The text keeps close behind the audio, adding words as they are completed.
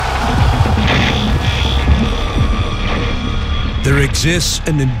There exists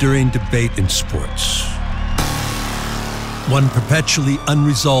an enduring debate in sports, one perpetually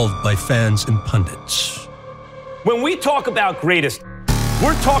unresolved by fans and pundits. When we talk about greatest,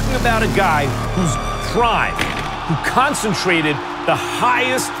 we're talking about a guy whose prime, who concentrated the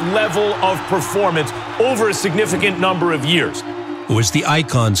highest level of performance over a significant number of years. Who as the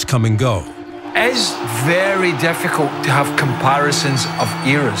icons come and go, It's very difficult to have comparisons of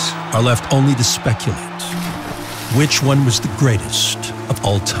eras. are left only to speculate which one was the greatest of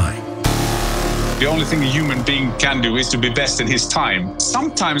all time. The only thing a human being can do is to be best in his time.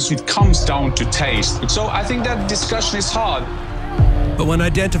 Sometimes it comes down to taste. So I think that discussion is hard. But when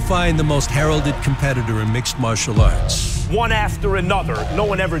identifying the most heralded competitor in mixed martial arts, One after another. No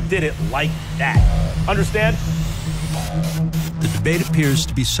one ever did it like that. Understand? the debate appears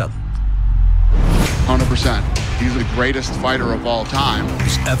to be settled. 100%. He's the greatest fighter of all time.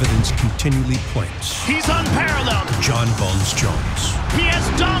 As evidence continually points He's unparalleled. to John Bones Jones. He has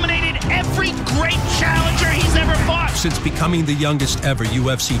dominated every great challenger he's ever fought. Since becoming the youngest ever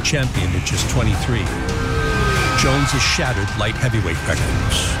UFC champion at just 23, Jones has shattered light heavyweight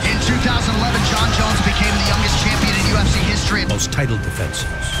records, In 2011, John Jones became the youngest champion in UFC history. most title defenses,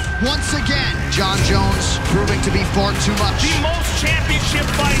 Once again, John Jones proving to be fought too much. The most championship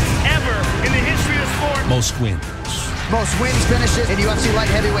fights ever in the history of sport. most wins, Most wins, finishes in UFC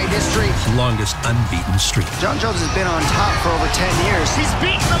light heavyweight history. the longest unbeaten streak. John Jones has been on top for over 10 years. He's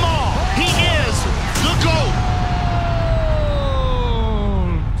beaten them all. He is the GOAT.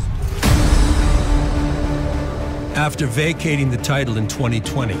 After vacating the title in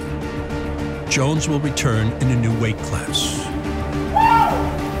 2020, Jones will return in a new weight class.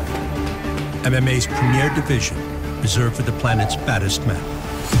 MMA's premier division, reserved for the planet's baddest men.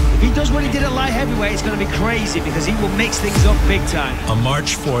 If he does what he did at light heavyweight, it's going to be crazy because he will mix things up big time. On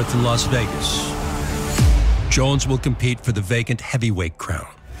March 4th in Las Vegas, Jones will compete for the vacant heavyweight crown.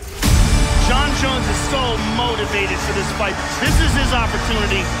 John Jones is so motivated for this fight. This is his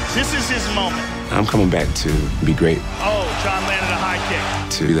opportunity. This is his moment. I'm coming back to be great, Oh, John landed a high kick.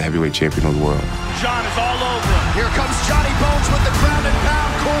 to be the heavyweight champion of the world. John is all over him. Here comes Johnny Bones with the ground and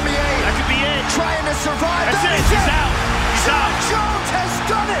pound. Cormier That could be it. trying to survive. That's That it. is He's out. He's John out. Jones has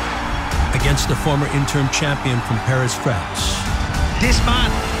done it. Against the former interim champion from Paris, France, This man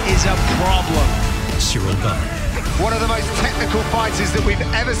is a problem. Cyril Gane. One of the most technical fighters that we've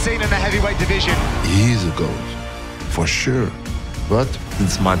ever seen in the heavyweight division. He's a GOAT, for sure. But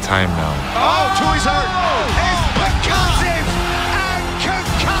it's my time now. Oh, Tui's hurt. It's percussive and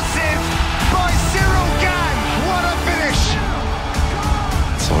concussive by Cyril Gane. What a finish.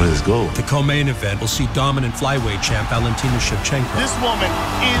 So let's go. The co-main event will see dominant flyweight champ Valentina Shevchenko This woman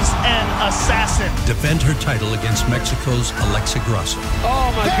is an assassin. defend her title against Mexico's Alexa Grasso.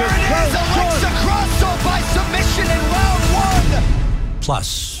 There it is, Alexa Grasso by submission in round one.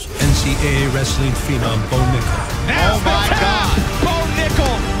 Plus, NCAA wrestling phenom Bo Nickel Oh my God. Bo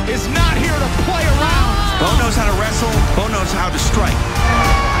Nickel is not here to play around. Bo knows how to wrestle. Bo knows how to strike.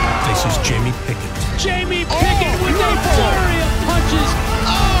 faces Jamie Pickett. Jamie Pickett with a flurry of punches.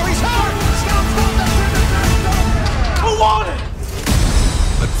 Oh, he's hurt. Who won it?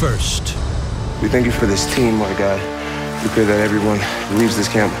 But first, We thank you for this team, my God. We pray that everyone leaves this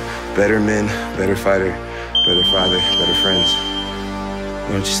camp better men, better fighter, better father, better friends.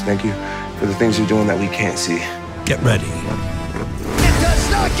 Lord, just thank you for the things you're doing that we can't see. get ready It does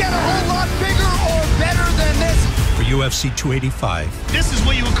not get a whole lot bigger or better than this. for UFC 285. This is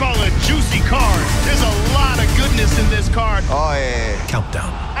what you would call a juicy card. There's a lot of goodness in this card. Oh, yeah.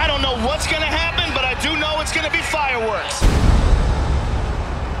 Countdown. I don't know what's going to happen, but I do know it's going to be fireworks.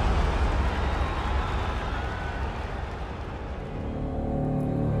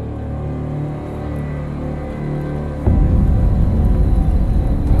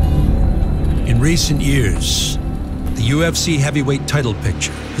 In recent years, the UFC heavyweight title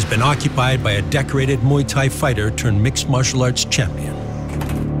picture has been occupied by a decorated Muay Thai fighter turned mixed martial arts champion.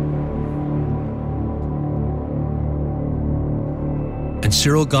 And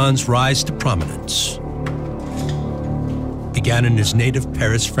Cyril Gane's rise to prominence began in his native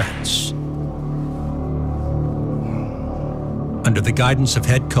Paris, France, under the guidance of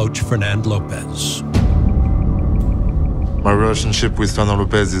head coach Fernand Lopez. My relationship with Fernand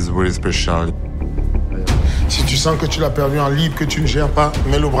Lopez is very special. Si tu sens que tu l'as perdu en libre, que tu ne gères pas,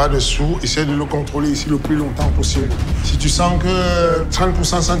 mets le bras dessous, essaie de le contrôler ici le plus longtemps possible. Si tu sens que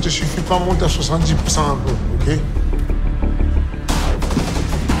 30% ça ne te suffit pas, monte à 70% un peu, ok?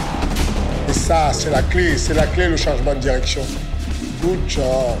 Et ça, c'est la clé, le changement de direction. Good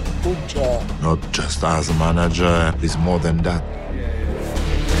job, good job. Not just as a manager, it's more than that.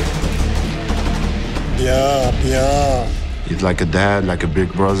 Bien, bien. He's like a dad, like a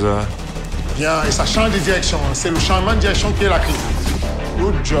big brother. Bien, et ça change de direction. C'est le changement de direction qui est la clé.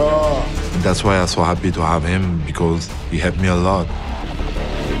 Good job. That's why I'm so happy to have him, because he helped me a lot.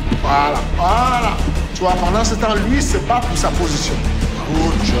 Voilà, voilà. Tu vois, pendant ce temps, lui, c'est pas pour sa position.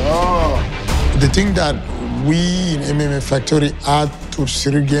 Good job. The thing that we in MMA Factory add to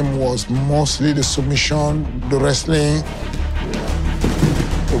Cyril game was mostly the submission, the wrestling.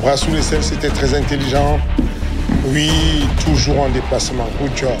 Le bras sous les selles, c'était très intelligent. Oui, toujours en déplacement.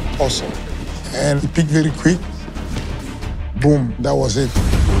 Good job. Awesome. And he picked very quick. Boom, that was it.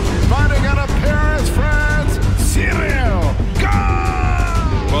 Fighting an appearance, France, Cyril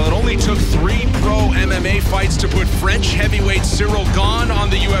Gane! Well, it only took 3 pro MMA fights to put French heavyweight Cyril Gane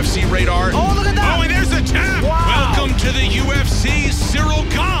on the UFC radar. Oh, look at that! Oh, and there's the tap! Wow. Welcome to the UFC, Cyril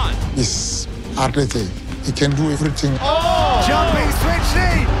Gane! He's athletic. He can do everything. Oh! Jumping switch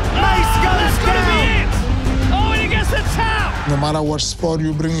knee! Nice goes down! Oh, and he gets the tap! No matter what sport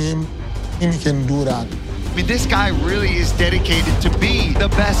you bring him, he can do that. I mean, this guy really is dedicated to be the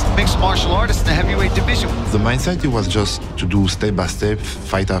best mixed martial artist in the heavyweight division. The mindset, it was just to do step by step,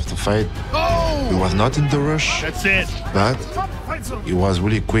 fight after fight. Oh! He was not in the rush. That's it. But he was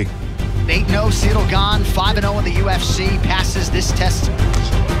really quick. 8-0 Cyril Gane, 5-0 in the UFC, passes this test.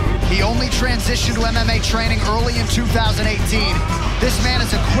 He only transitioned to MMA training early in 2018. This man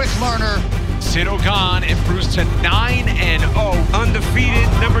is a quick learner. Cyril Gane improves to 9-0. Undefeated,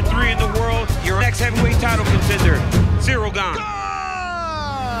 number 3 in the world. Your next heavyweight title contender, Cyril Gane.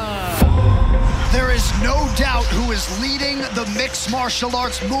 There is no doubt who is leading the mixed martial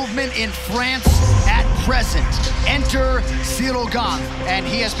arts movement in France at present. Enter Cyril Gane, and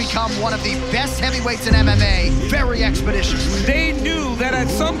he has become one of the best heavyweights in MMA, very expeditiously. They knew that at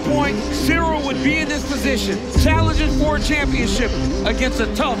some point, Cyril would be in this position, challenging for a championship against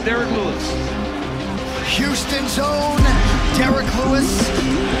a tough Derrick Lewis. Houston's own Derrick Lewis,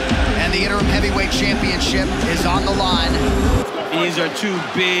 and the interim heavyweight championship is on the line. These are 2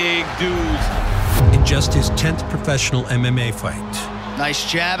 big dudes. In just his 10th professional MMA fight,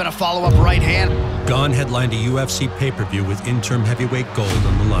 Nice jab and a follow-up right hand. Gane headlined a UFC pay-per-view with interim heavyweight gold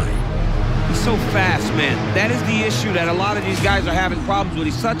on the line. He's so fast, man. That is the issue that a lot of these guys are having problems with.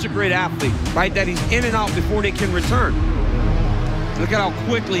 He's such a great athlete, right? That he's in and out before they can return. Look at how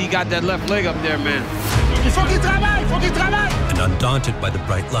quickly he got that left leg up there, man. And undaunted by the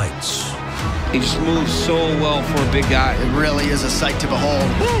bright lights, He just moves so well for a big guy. It really is a sight to behold.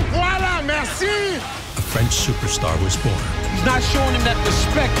 Voilà, merci! a French superstar was born. He's not showing him that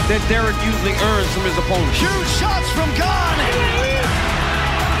respect that Derrick usually earns from his opponent. Huge shots from Gane.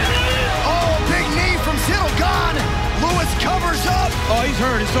 Oh, big knee from Cyril Gane. Lewis covers up. Oh, he's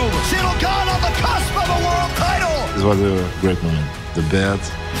hurt. It's over. Cyril Gane on the cusp of a world title. This was a great moment. The belt.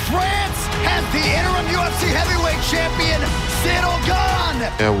 France has the interim UFC heavyweight champion, Cyril Gane.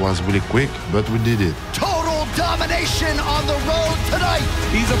 It was really quick, but we did it. Total domination on the road tonight.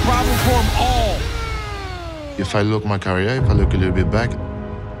 He's a problem for them all. If I look my career, if I look a little bit back,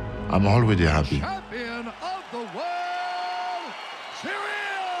 I'm already happy. Champion of the world,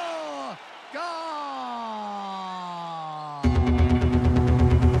 Cyril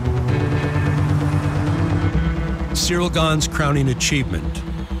Gane. Cyril Gane's crowning achievement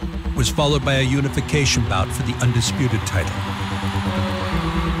was followed by a unification bout for the undisputed title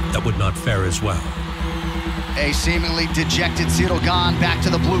that would not fare as well. A seemingly dejected Cyril Gane back to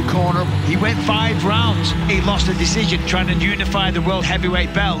the blue corner. He went 5 rounds. He lost a decision trying to unify the world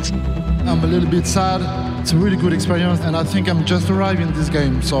heavyweight belt. I'm a little bit sad. It's a really good experience, and I think I'm just arriving in this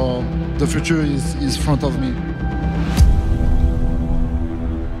game, so the future is front of me.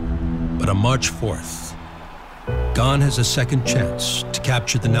 But on March 4th, Gane has a second chance to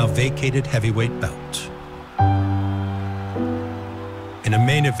capture the now vacated heavyweight belt. In a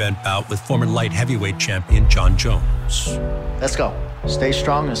main event bout with former light heavyweight champion Jon Jones. Let's go. Stay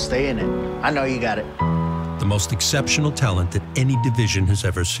strong and stay in it. I know you got it. The most exceptional talent that any division has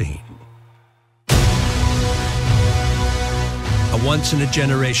ever seen. A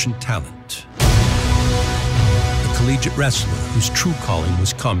once-in-a-generation talent. A collegiate wrestler whose true calling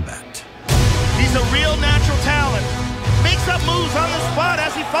was combat. He's a real natural talent. Makes up moves on the spot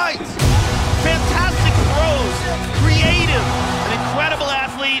as he fights. Fantastic throws. Creative. An incredible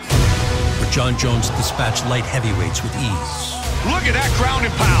athlete. Where Jon Jones dispatched light heavyweights with ease. Look at that ground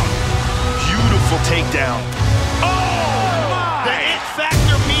and pound. Beautiful takedown. Oh! The It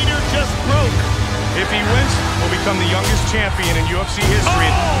Factor meter just broke. If he wins, he'll become the youngest champion in UFC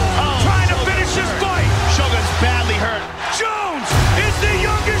history. Trying to finish this fight. Shogun's badly hurt. Jones is the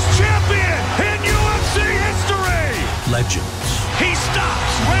youngest champion in UFC history. Legends. He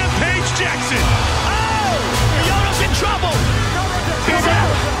stops Rampage Jackson. Oh! Yoda's in trouble.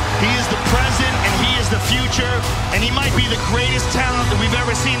 and he might be the greatest talent that we've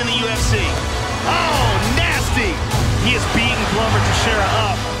ever seen in the UFC. Oh, nasty! He has beaten Glover Teixeira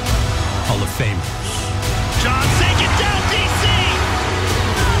up. Hall of Famers. John, take it down, DC!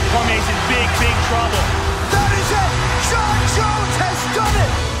 Cormier's in big, big trouble. That is it! Jon Jones has done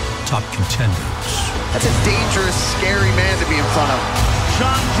it! Top contenders. That's a dangerous, scary man to be in front of.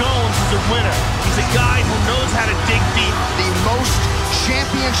 Jon Jones is a winner. He's a guy who knows how to dig deep. The most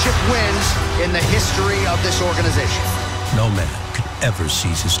championship wins in the history of this organization. No man could ever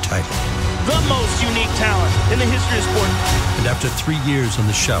seize his title. The most unique talent in the history of sport. And after 3 years on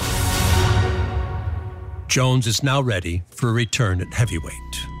the shelf, Jones is now ready for a return at heavyweight.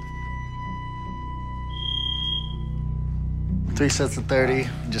 3 sets of 30,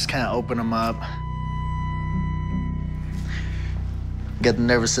 just kind of open them up. Get the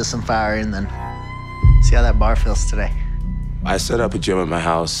nervous system firing, then see how that bar feels today. I set up a gym at my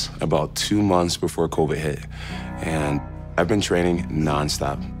house about 2 months before COVID hit, and I've been training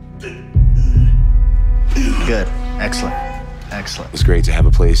nonstop. Good, excellent, excellent. It's great to have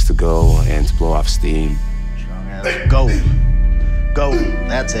a place to go and to blow off steam. Go, go,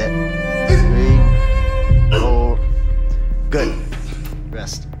 that's it. 3, 4, good,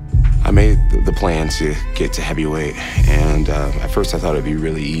 rest. I made the plan to get to heavyweight, and at first I thought it'd be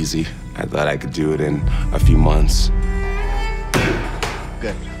really easy. I thought I could do it in a few months.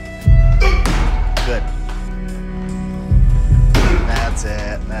 Good. Good. That's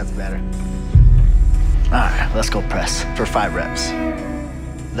it. That's better. All right, let's go press for 5 reps.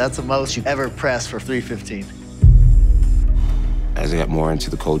 That's the most you've ever pressed for 315. As I got more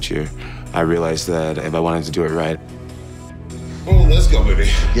into the culture, I realized that if I wanted to do it right, oh, let's go, baby.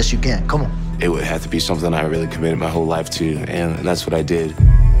 Yes, you can. Come on. It would have to be something I really committed my whole life to, and that's what I did.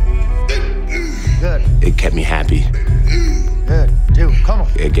 Good. It kept me happy. Good. 2, come on.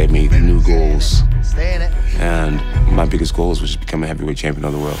 It gave me new goals. Stay in it. And my biggest goals was just become a heavyweight champion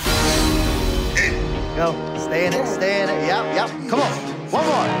of the world. Go. Stay in it. Stay in it. Yep, yep. Come on. One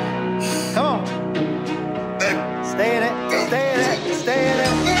more. Come on. Stay in it. Stay in it. Stay in it.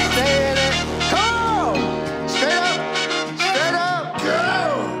 Stay in it. Come on. Straight up. Straight up. Go.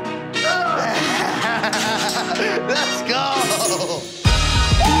 Let's go.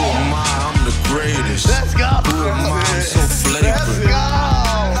 Who am I? I'm the greatest. Let's go. Who am I? I'm so flagrant. Let's go.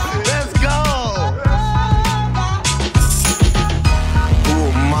 Let's go. Who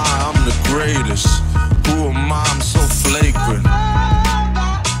am I? I'm the greatest. Who am I? I'm so flagrant.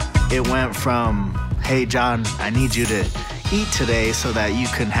 It went from, hey, John, I need you to eat today so that you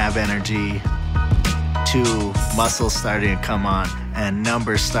can have energy, to muscles starting to come on and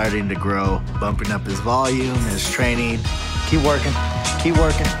numbers starting to grow, bumping up his volume, his training. Keep working, keep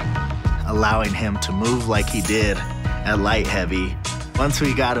working. Allowing him to move like he did at light heavy. Once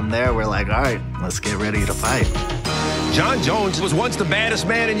we got him there, we're like, all right, let's get ready to fight. Jon Jones was once the baddest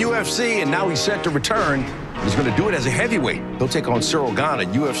man in UFC, and now he's set to return. He's going to do it as a heavyweight. He'll take on Ciryl Gane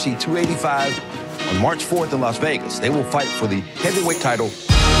at UFC 285 on March 4th in Las Vegas. They will fight for the heavyweight title. Who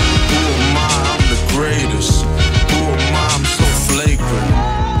am I? I'm the greatest. Who am I? I'm so flagrant.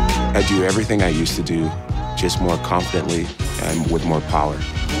 I do everything I used to do, just more confidently and with more power.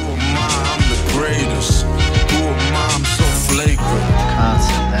 Who am I? I'm the greatest. Who am I? I'm so flagrant.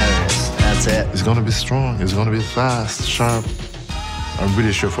 Constant, there it is. That's it. It's gonna be strong. It's gonna be fast, sharp. I'm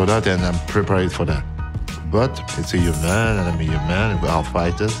really sure for that, and I'm prepared for that. But it's a human, and I'm a human. We are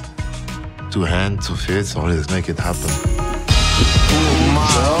fighters. 2 hands, 2 feet, so let's make it happen. Who am I?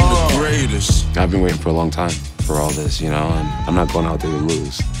 I'm the greatest. I've been waiting for a long time for all this, you know, and I'm not going out there to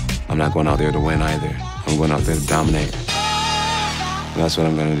lose. I'm not going out there to win either. I'm going out there to dominate. And that's what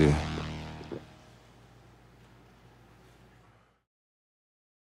I'm gonna do.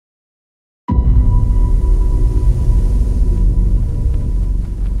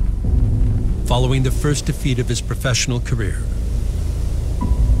 Following the first defeat of his professional career,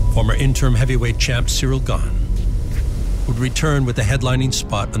 former interim heavyweight champ Ciryl Gane would return with a headlining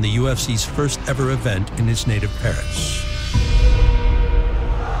spot on the UFC's first ever event in his native Paris,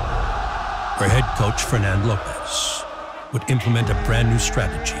 where head coach Fernand Lopez would implement a brand new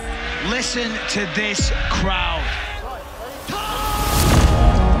strategy. Listen to this crowd.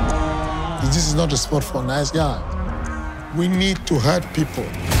 This is not a sport for a nice guy. We need to hurt people.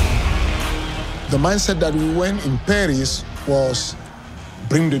 The mindset that we went in Paris was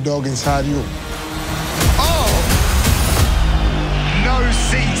bring the dog inside you. Oh! No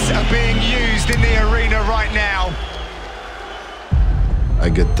seats are being used in the arena right now. I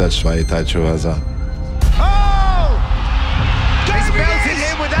get touched by Taicho Aza. Oh! He's belted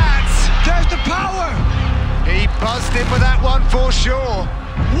him with that. There's the power. He buzzed him with that one for sure.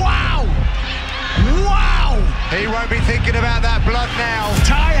 Wow! Wow! He won't be thinking about that blood now.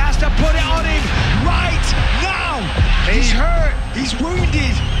 Ty has to put it on him right now. He's hurt, he's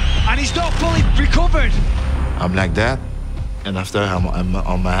wounded, and he's not fully recovered. I'm like that, and after I'm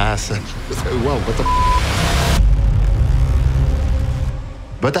on my ass. Whoa, what the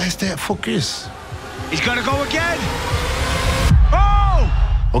But I stay focused. He's gonna go again. Oh!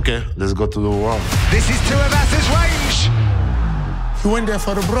 Okay, let's go to the wall. This is Tuivasa range. He went there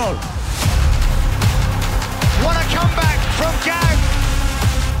for the brawl. What a comeback from Gane.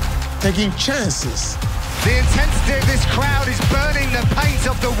 Taking chances. The intensity of this crowd is burning the paint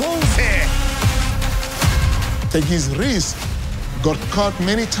off the walls here. Take his risk. Got caught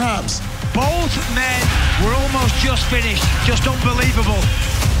many times. Both men were almost just finished. Just unbelievable.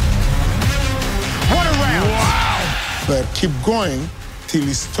 What a round. Wow. But keep going till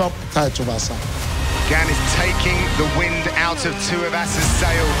he stopped Tai Tuivasa. Gane is taking the wind out of Tuivasa's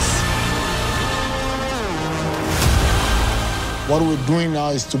sails. What we're doing now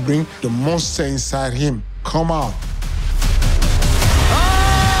is to bring the monster inside him. Come out.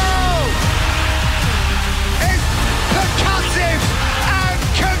 Oh! It's percussive and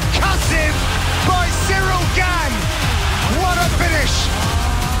concussive by Ciryl Gane. What a finish.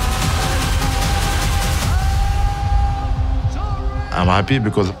 I'm happy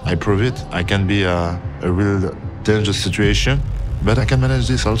because I prove it. I can be a real dangerous situation, but I can manage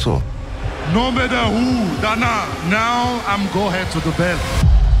this also. No matter who, Dana, now I'm go ahead to the bell.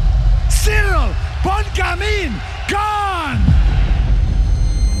 Ciryl Bongamin gone!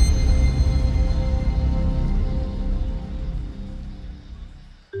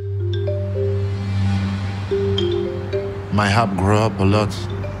 My hype grew up a lot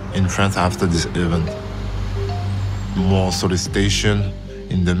in France after this event. More solicitation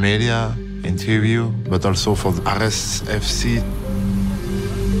in the media, interview, but also for the RSFC.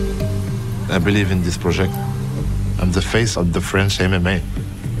 I believe in this project. I'm the face of the French MMA.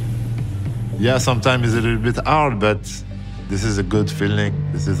 Yeah, sometimes it's a little bit hard, but this is a good feeling.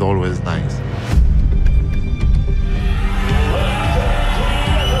 This is always nice.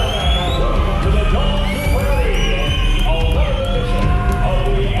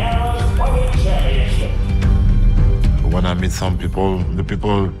 When I meet some people, the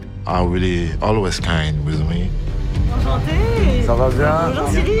people are really always kind with me. Enchanté. Ça va bien? Bonjour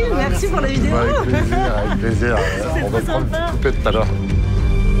Cyril, merci pour la vidéo. Avec plaisir, avec plaisir. On va prendre une petite coupette tout à l'heure.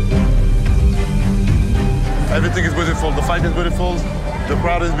 Everything is beautiful. The fight is beautiful. The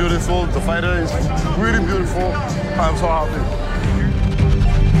crowd is beautiful. The fighter is really beautiful. I'm so happy.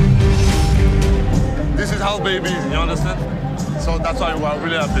 This is house baby, you understand? So that's why we are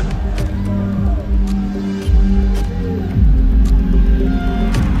really happy.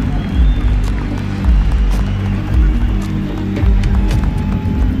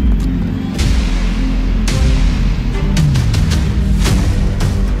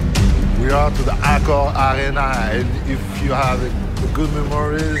 We are to the Accor Arena, and if you have good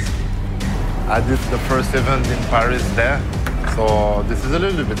memories, I did the first event in Paris there, so this is a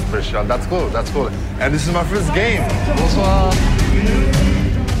little bit special. That's cool, that's cool. And this is my first game. Bonsoir.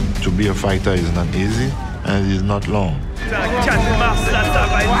 To be a fighter is not easy, and it's not long.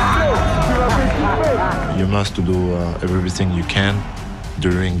 You must do everything you can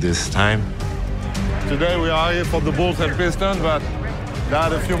during this time. Today we are here for the Bulls and Pistons, but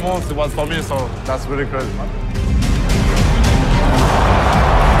that a few months it was for me, so that's really crazy.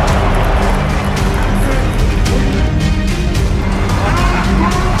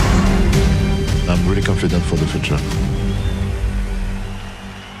 I'm really confident for the future.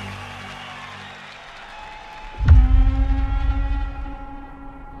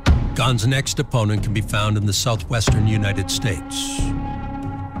 Gane's next opponent can be found in the southwestern United States,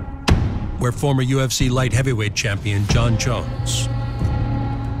 where former UFC light heavyweight champion Jon Jones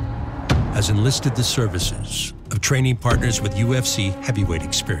has enlisted the services of training partners with UFC heavyweight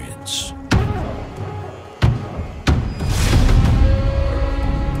experience.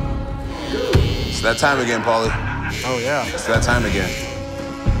 It's that time again, Paulie. Oh, yeah. It's that time again.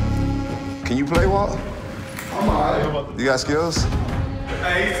 Can you play, Walt? You got skills?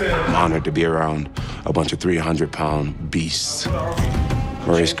 I'm honored to be around a bunch of 300-pound beasts.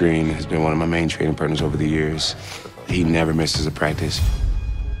 Maurice Green has been one of my main training partners over the years. He never misses a practice.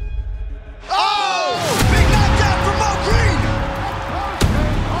 Oh! Big knockdown from Mo Green!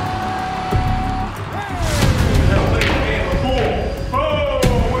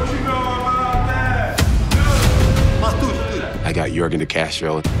 I got Yorgan De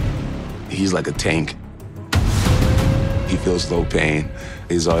Castro. He's like a tank. He feels low pain.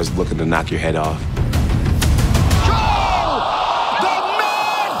 He's always looking to knock your head off. The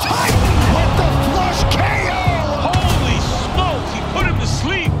Man Titan with the flush KO!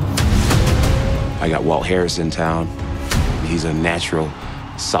 I got Walt Harris in town. He's a natural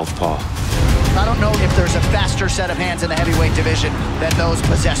southpaw. I don't know if there's a faster set of hands in the heavyweight division than those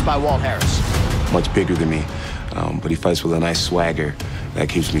possessed by Walt Harris. Much bigger than me, but he fights with a nice swagger that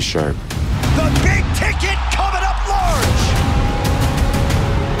keeps me sharp. The big ticket coming up large.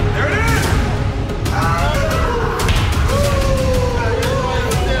 There it is.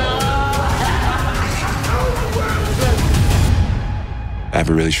 I have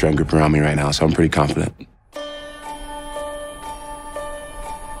a really strong grip around me right now, so I'm pretty confident.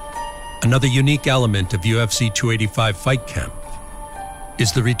 Another unique element of UFC 285 Fight Camp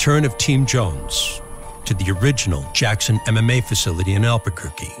is the return of Team Jones to the original Jackson MMA facility in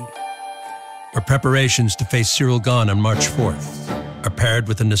Albuquerque, where preparations to face Cyril Gane on March 4th are paired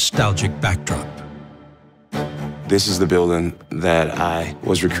with a nostalgic backdrop. This is the building that I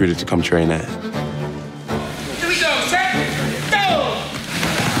was recruited to come train at. Here we go, set, go!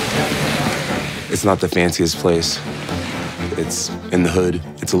 It's not the fanciest place. It's in the hood.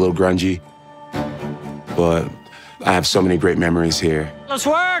 It's a little grungy. But I have so many great memories here. Let's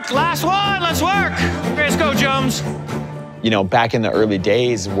work. Last one. Let's work. Let's go, Jones. You know, back in the early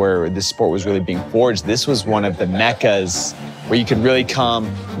days where this sport was really being forged, this was one of the meccas where you could really come,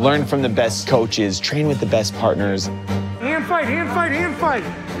 learn from the best coaches, train with the best partners. Hand fight, hand fight, hand fight.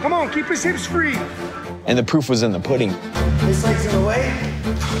 Come on, keep his hips free. And the proof was in the pudding. This leg's in the way,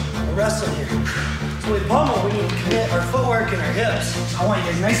 I wrestle here. So with pommel, we need to commit our footwork and our hips. I want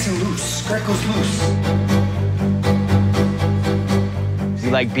you guys nice and loose. Skirt goes loose. We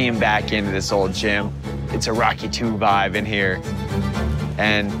like being back into this old gym. It's a Rocky II vibe in here.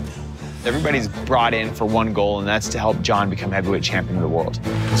 And everybody's brought in for one goal, and that's to help John become heavyweight champion of the world.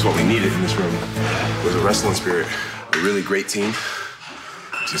 That's what we needed in this room. It was a wrestling spirit, a really great team.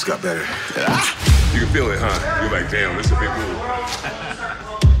 Just got better. You can feel it, huh? You're like, damn, this is a big move.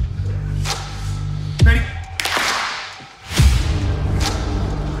 Ready?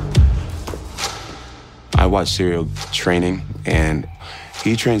 I watched Cyril training, and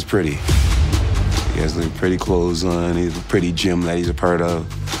he trains pretty. He has the pretty clothes on, he's a pretty gym that he's a part of.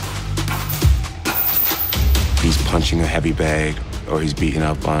 He's punching a heavy bag, or he's beating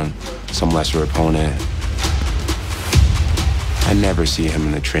up on some lesser opponent. I never see him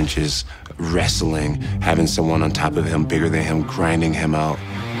in the trenches, wrestling, having someone on top of him, bigger than him, grinding him out.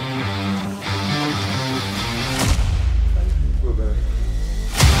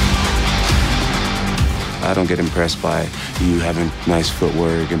 I don't get impressed by you having nice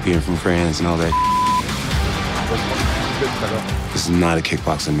footwork and being from France and all that. This is not a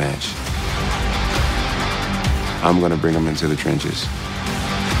kickboxing match. I'm gonna bring him into the trenches.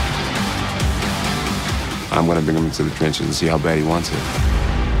 I'm gonna bring him into the trenches and see how bad he wants it.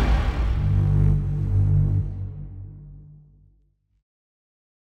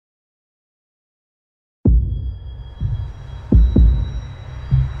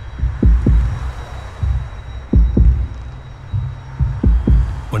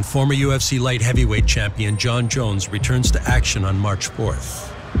 When former UFC light heavyweight champion Jon Jones returns to action on March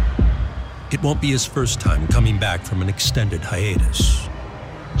 4th, it won't be his first time coming back from an extended hiatus.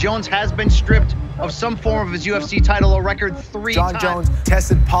 Jones has been stripped of some form of his UFC title, a record 3 times. Jon Jones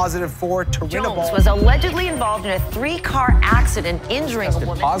tested positive for Turinabol. Jones was allegedly involved in a 3-car accident, injuring a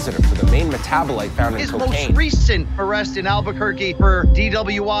woman. Positive for the main metabolite found in His cocaine. most recent arrest in Albuquerque for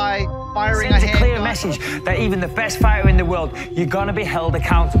DWI, firing a handgun. Sends a clear message that even the best fighter in the world, you're gonna be held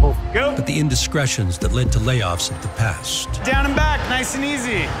accountable. Go. But the indiscretions that led to layoffs of the past Down and back, nice and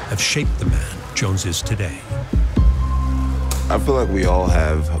easy. have shaped the man Jones is today. I feel like we all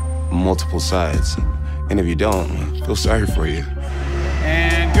have multiple sides. And if you don't, I feel sorry for you.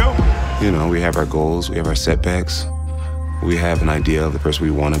 And go. You know, we have our goals, we have our setbacks. We have an idea of the person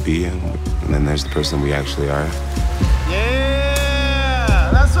we want to be, and then there's the person we actually are. Yeah,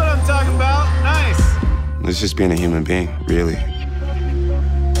 that's what I'm talking about. Nice. It's just being a human being, really.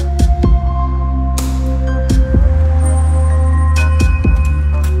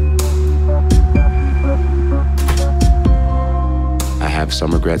 I have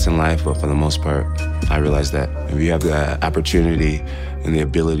some regrets in life, but for the most part, I realize that if you have the opportunity and the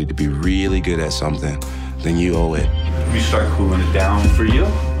ability to be really good at something, then you owe it. We start cooling it down for you.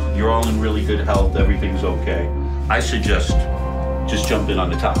 You're all in really good health. Everything's okay. I suggest just jump in on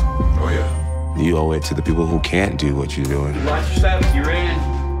the top. Oh, yeah. You owe it to the people who can't do what you're doing, Watch your step. You're in.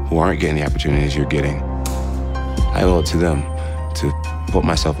 who aren't getting the opportunities you're getting. I owe it to them to put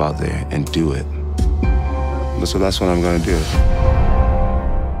myself out there and do it. So that's what I'm going to do.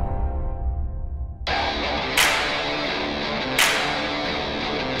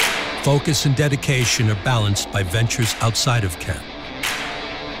 Focus and dedication are balanced by ventures outside of camp.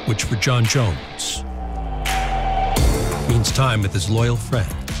 which for Jon Jones means time with his loyal friend,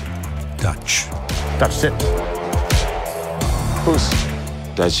 Dutch. Dutch, sit. Poes.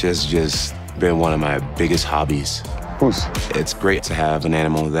 Dutch has just been one of my biggest hobbies. Poes. It's great to have an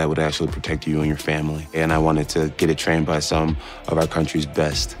animal that would actually protect you and your family. And I wanted to get it trained by some of our country's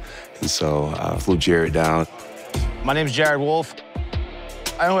best. And so I flew Jared down. My name's Jared Wolf.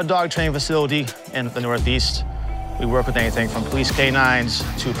 I own a dog training facility in the Northeast. We work with anything from police canines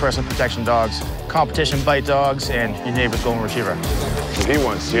to personal protection dogs, competition bite dogs, and your neighbor's golden retriever. He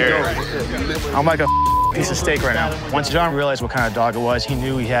wants Jared. I'm like a piece of steak right now. Once Jon realized what kind of dog it was, he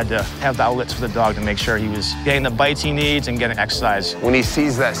knew he had to have the outlets for the dog to make sure he was getting the bites he needs and getting exercise. When he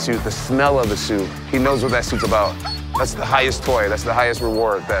sees that suit, the smell of the suit, he knows what that suit's about. That's the highest toy, that's the highest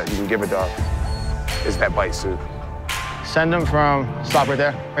reward that you can give a dog, is that bite suit. Send him from, stop right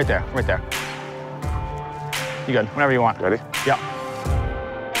there, right there, right there. You good, whenever you want. Ready? Yeah.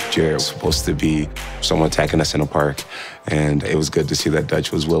 Jared was supposed to be someone attacking us in a park, and it was good to see that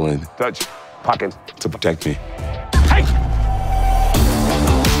Dutch was willing. Dutch, pocket. To protect me. Hey!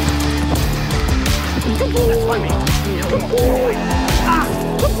 That's my man.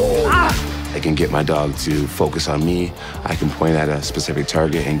 I can get my dog to focus on me. I can point at a specific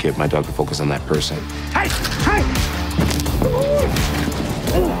target and get my dog to focus on that person. Hey! Hey!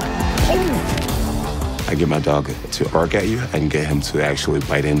 I get my dog to bark at you. I can get him to actually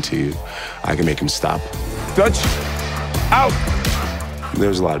bite into you. I can make him stop. Dutch, out!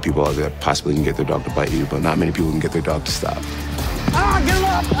 There's a lot of people out there that possibly can get their dog to bite you, but not many people can get their dog to stop. Ah, get him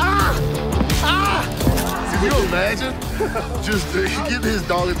up! Ah! Ah! Can you imagine? Just get his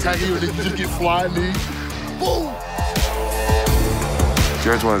dog attacking you and then just get flying knee. Boom!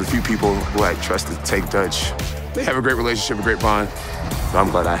 Jared's one of the few people who I trust to take Dutch. They have a great relationship, a great bond. But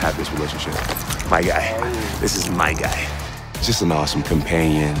I'm glad I have this relationship. My guy. This is my guy. Just an awesome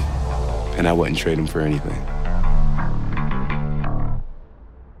companion, and I wouldn't trade him for anything.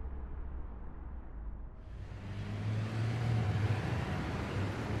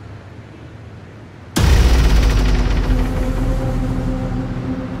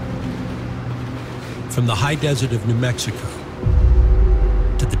 From the high desert of New Mexico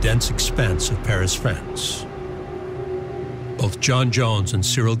to the dense expanse of Paris, France, both Jon Jones and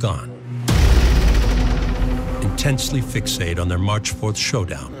Ciryl Gane intensely fixate on their March 4th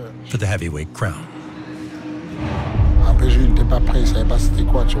showdown for the heavyweight crown. Après, je n'étais pas prêt, il savait pas c'était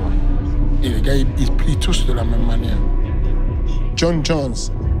quoi, tu vois. Et les gars, ils plient tous de la même manière. Jon Jones,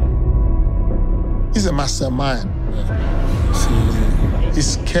 he's a mastermind. He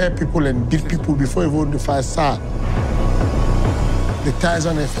scare people and beat people before even the fight start. The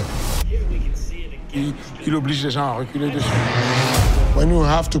Tyson effect. Il oblige les gens à reculer dessus. When you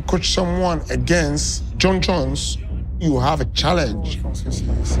have to coach someone against Jon Jones, you have a challenge.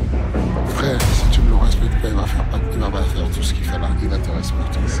 Frère, si tu ne le respectes pas, il va pas faire tout ce qu'il fait là. Il va te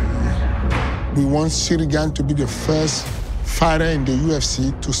respecter. We want Ciryl Gane to be the first fighter in the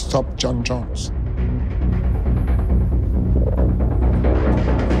UFC to stop Jon Jones.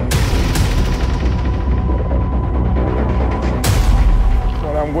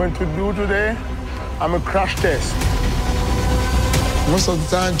 What I'm going to do today, I'm a crash test. Most of the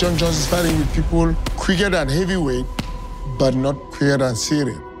time, Jon Jones is fighting with people quicker than heavyweight, but not quicker than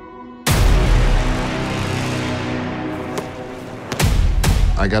Ciryl.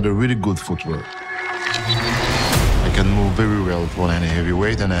 I got a really good footwork. I can move very well for any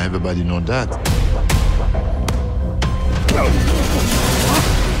heavyweight, and everybody knows that.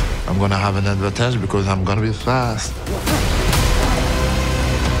 I'm gonna have an advantage because I'm gonna be fast.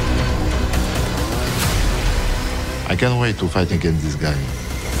 I can't wait to fight against this guy.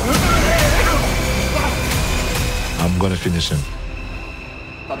 I'm gonna finish him.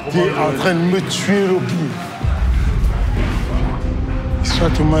 Tu es en train de me tuer, Rocky. He's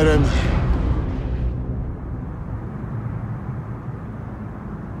trying to murder me.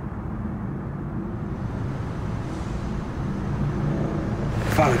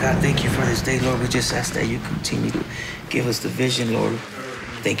 Father God, thank you for this day, Lord. We just ask that you continue to give us the vision, Lord.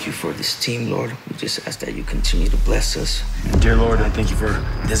 Thank you for this team, Lord. We just ask that you continue to bless us. Dear Lord, I thank you for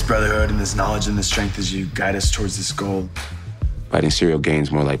this brotherhood and this knowledge and this strength as you guide us towards this goal. Fighting Ciryl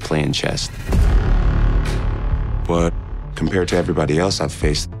Gane's more like playing chess. But compared to everybody else I've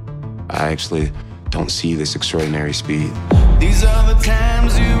faced, I actually don't see this extraordinary speed. These are the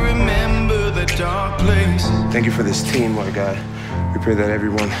times you remember the dark place. Thank you for this team, Lord God. We pray that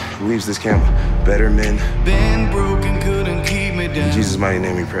everyone leaves this camp better men. Been broken, couldn't keep me down. In Jesus' mighty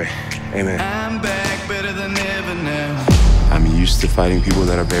name we pray. Amen. I'm back better than ever now. I'm used to fighting people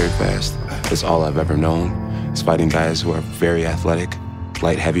that are very fast. That's all I've ever known. Is fighting guys who are very athletic.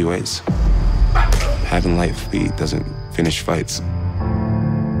 light heavyweights. Having light feet doesn't finish fights.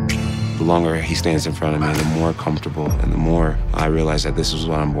 The longer he stands in front of me, the more comfortable and the more I realize that this is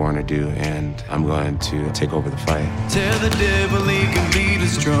what I'm born to do, and I'm going to take over the fight. Tell the devil he can beat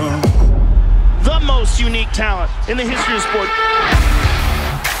us strong. The most unique talent in the history of sport.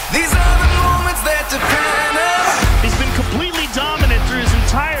 These are the moments that define us. He's been completely dominant through his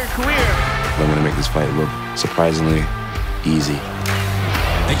entire career. I'm going to make this fight look surprisingly easy.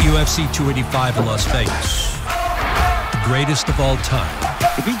 At UFC 285 in Las Vegas, the greatest of all time.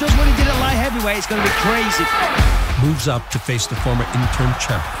 If he does what he did at light heavyweight, it's going to be crazy. Moves up to face the former interim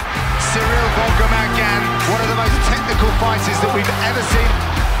champion. Cyril Bongamagyan, one of the most technical fighters that we've ever seen.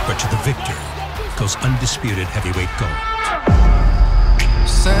 But to the victor goes undisputed heavyweight gold.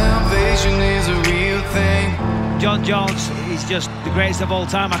 Salvation is a real thing. Jon Jones is just the greatest of all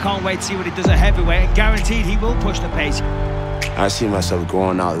time. I can't wait to see what he does at heavyweight. Guaranteed he will push the pace. I see myself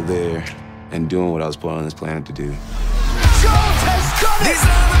going out there and doing what I was put on this planet to do. Jones has done it! These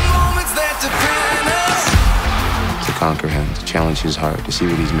are the moments that define us. To conquer him, to challenge his heart, to see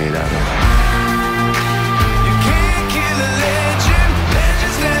what he's made out of. You can't kill a legend,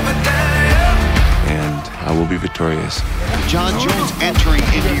 legends never die. And I will be victorious. Jon Jones entering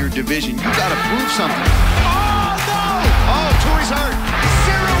into your division, you gotta prove something. Oh no! Oh, Tourie's hurt.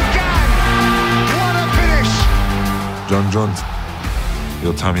 Cyril Gane! What a finish! Jon Jones,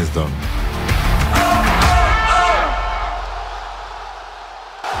 your time is done.